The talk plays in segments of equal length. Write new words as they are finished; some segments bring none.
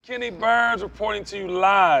Kenny Burns reporting to you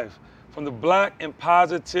live from the Black and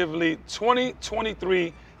Positively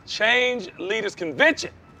 2023 Change Leaders Convention.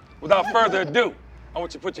 Without further ado, I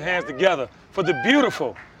want you to put your hands together for the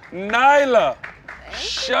beautiful Nyla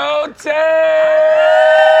Shote.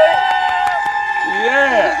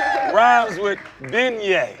 Yeah, rhymes with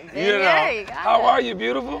beignet. You know. How are you,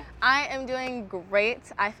 beautiful? I am doing great.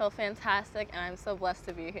 I feel fantastic, and I'm so blessed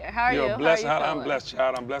to be here. How are you? I'm blessed,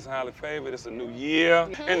 child. I'm blessed and highly favored. It's a new year,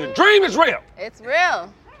 and the dream is real. It's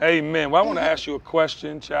real. Amen. Well, I want to ask you a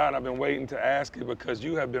question, child. I've been waiting to ask it because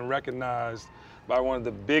you have been recognized by one of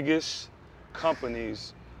the biggest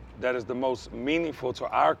companies that is the most meaningful to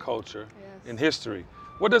our culture in history.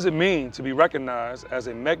 What does it mean to be recognized as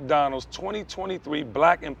a McDonald's 2023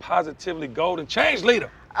 Black and Positively Golden Change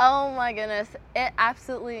Leader? Oh my goodness, it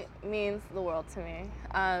absolutely means the world to me.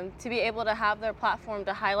 To be able to have their platform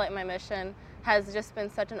to highlight my mission has just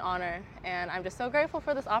been such an honor, and I'm just so grateful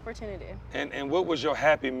for this opportunity. And what was your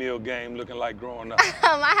Happy Meal game looking like growing up?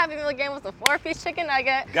 My Happy Meal game was a 4-piece chicken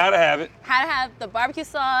nugget. Gotta have it. Had to have the barbecue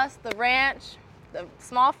sauce, the ranch, the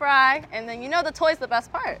small fry, and then the toy's the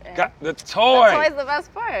best part. Got the toy. The toy's the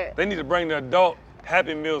best part. They need to bring the adult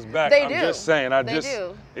Happy Meals back. They I'm do. just saying. They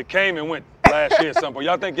do. It came and went last year at some point.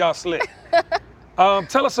 Y'all think y'all slick.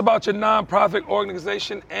 Tell us about your nonprofit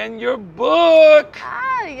organization and your book.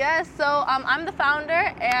 Yes. So I'm the founder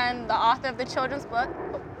and the author of the children's book.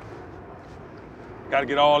 Got to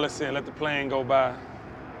get all this in. Let the plane go by.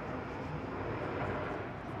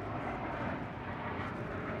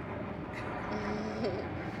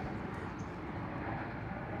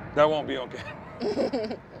 That won't be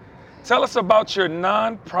okay. Tell us about your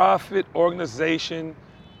nonprofit organization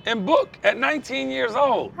and book at 19 years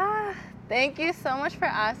old. Thank you so much for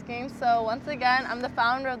asking. So once again, I'm the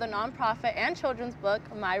founder of the nonprofit and children's book,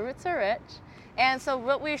 My Roots Are Rich. And so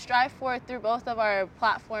what we strive for through both of our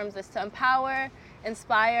platforms is to empower,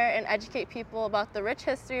 inspire, and educate people about the rich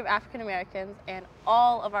history of African Americans and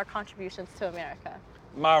all of our contributions to America.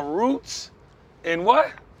 My roots in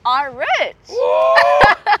what? Are rich.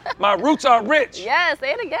 My roots are rich. Yeah,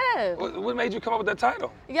 say it again. What made you come up with that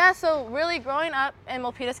title? Yeah, so really growing up in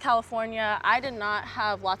Milpitas, California, I did not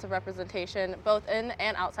have lots of representation both in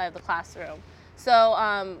and outside of the classroom. So,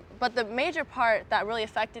 but the major part that really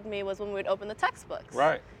affected me was when we would open the textbooks.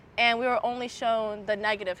 Right. And we were only shown the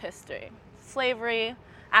negative history. Slavery,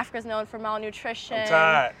 Africa's known for malnutrition. I'm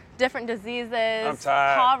tired. Different diseases. I'm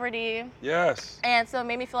tired. Poverty. Yes. And so it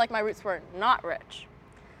made me feel like my roots were not rich.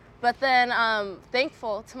 But then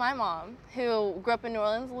thankful to my mom, who grew up in New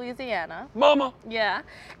Orleans, Louisiana. Mama. Yeah.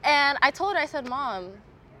 And I told her, I said, Mom,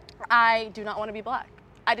 I do not want to be Black.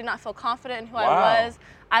 I did not feel confident in who I was.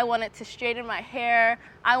 I wanted to straighten my hair.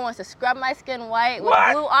 I wanted to scrub my skin white with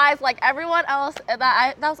blue eyes like everyone else.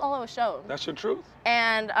 That was all I was shown. That's your truth?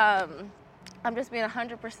 And I'm just being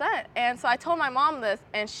 100%. And so I told my mom this,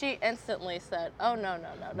 and she instantly said, oh, no.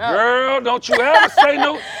 Girl, don't you ever say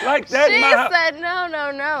no like that. She said,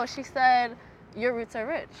 no. She said, your roots are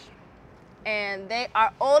rich. And they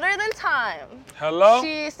are older than time. Hello?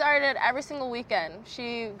 She started every single weekend.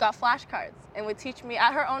 She got flashcards and would teach me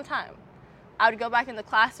at her own time. I would go back in the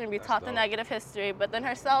classroom and be taught the negative history, but then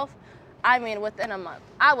herself, within a month,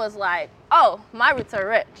 I was like, oh, my roots are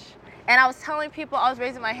rich. And I was telling people, I was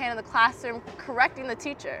raising my hand in the classroom, correcting the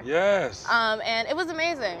teacher. Yes. And it was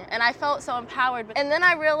amazing. And I felt so empowered. And then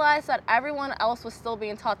I realized that everyone else was still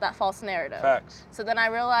being taught that false narrative. Facts. So then I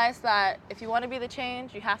realized that if you want to be the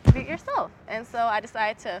change, you have to be it yourself. And so I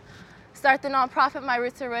decided to start the nonprofit, My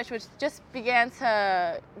Roots Are Rich, which just began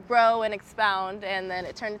to grow and expound. And then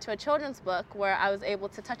it turned into a children's book where I was able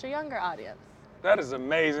to touch a younger audience. That is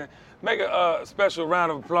amazing. Make a special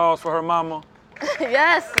round of applause for her mama.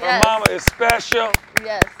 Yes. Her mama is special.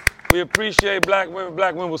 Yes. We appreciate Black women.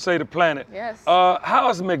 Black women will save the planet. Yes. How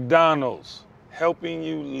is McDonald's helping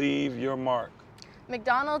you leave your mark?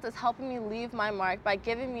 McDonald's is helping me leave my mark by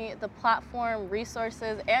giving me the platform,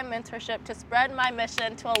 resources, and mentorship to spread my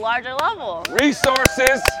mission to a larger level.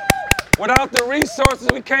 Resources. Without the resources,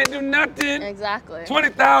 we can't do nothing. Exactly.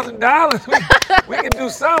 $20,000. We can do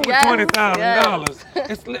something with $20,000.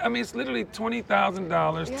 Yes. It's literally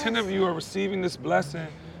 $20,000. Yes. 10 of you are receiving this blessing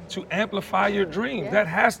to amplify your dreams. Yes.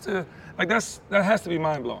 That has to be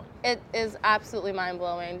mind blowing. It is absolutely mind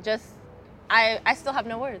blowing. I still have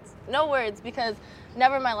no words because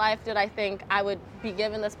never in my life did I think I would be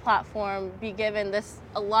given this platform, be given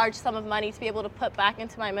a large sum of money to be able to put back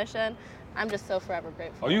into my mission. I'm just so forever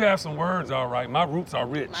grateful. Oh, you have some words, all right. My roots are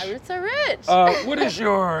rich. My roots are rich. What is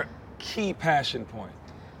your key passion point?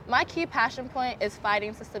 My key passion point is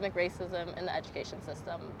fighting systemic racism in the education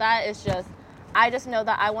system. That is just I just know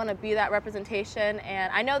that I want to be that representation,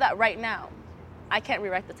 and I know that right now, I can't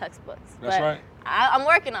rewrite the textbooks. That's but right. I'm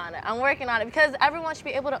working on it. I'm working on it because everyone should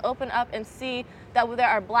be able to open up and see that there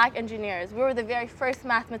are Black engineers. We were the very first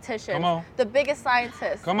mathematicians, Come on. the biggest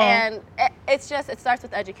scientists. Come on. And it starts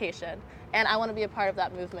with education. And I want to be a part of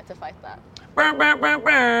that movement to fight that. Burn, burn, burn,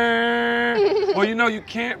 burn. Well, you know, you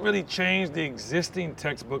can't really change the existing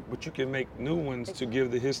textbook, but you can make new ones to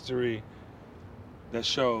give the history that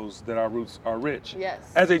shows that our roots are rich. Yes.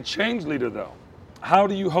 As a change leader, though, how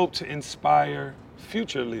do you hope to inspire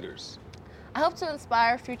future leaders? I hope to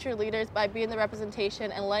inspire future leaders by being the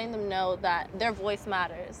representation and letting them know that their voice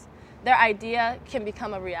matters. Their idea can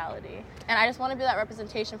become a reality. And I just want to be that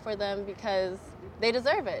representation for them because they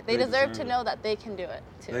deserve it. They deserve to know that they can do it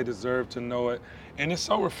too. They deserve to know it. And it's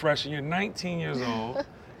so refreshing. You're 19 years old,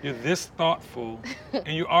 you're this thoughtful, and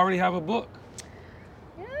you already have a book.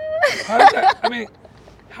 Yeah.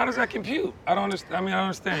 How does that compute? I don't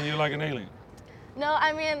understand. You're like an alien. No,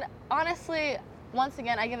 I mean, honestly, once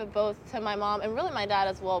again, I give it both to my mom and really my dad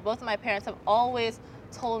as well. Both of my parents have always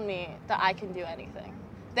told me that I can do anything.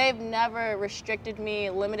 They've never restricted me,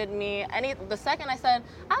 limited me. The second I said,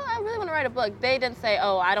 I really want to write a book, they didn't say,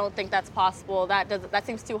 oh, I don't think that's possible. That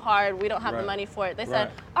seems too hard. We don't have the money for it. They said,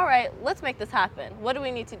 all right, let's make this happen. What do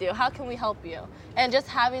we need to do? How can we help you? And just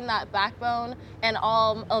having that backbone, and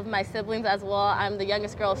all of my siblings as well, I'm the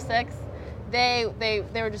youngest girl of 6, they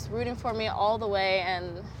were just rooting for me all the way,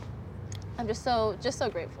 and I'm just so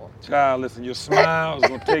grateful. Child, listen, your smile is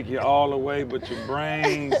gonna take you all the way, but your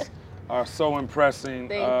brains are so impressing.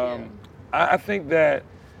 Thank you. I think that,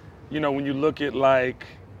 you know, when you look at like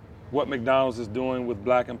what McDonald's is doing with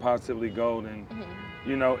Black and Positively Golden,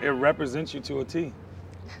 you know, it represents you to a T.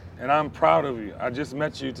 And I'm proud of you. I just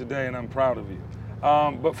met you today and I'm proud of you.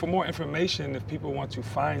 But for more information, if people want to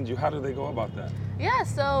find you, how do they go about that? Yeah,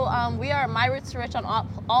 so we are My Roots to Rich on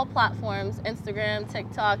all platforms: Instagram,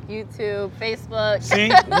 TikTok, YouTube, Facebook.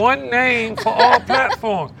 See, one name for all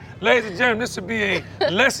platforms. Ladies and gentlemen, this would be a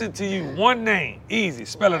lesson to you. One name, easy,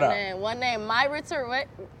 spell it out. One name, My Roots are Rich,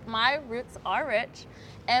 My Roots are Rich,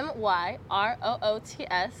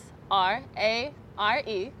 MYROOTSRARE,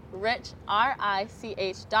 Rich,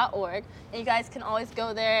 RICH.org. And you guys can always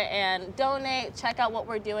go there and donate, check out what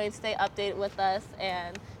we're doing, stay updated with us,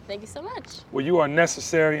 and thank you so much. Well, you are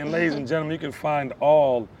necessary, and ladies and gentlemen, you can find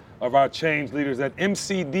all of our change leaders at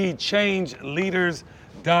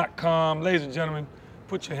mcdchangeleaders.com. Ladies and gentlemen,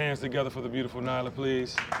 put your hands together for the beautiful Nyla,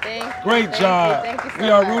 please. Thank you. Great job. Thank you so We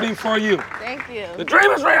are much. rooting for you. Thank you. The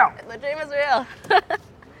dream is real. The dream is real.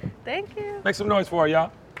 Thank you. Make some noise for her,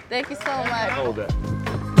 y'all. Thank you so much. Hold that.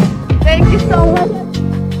 Thank you so much.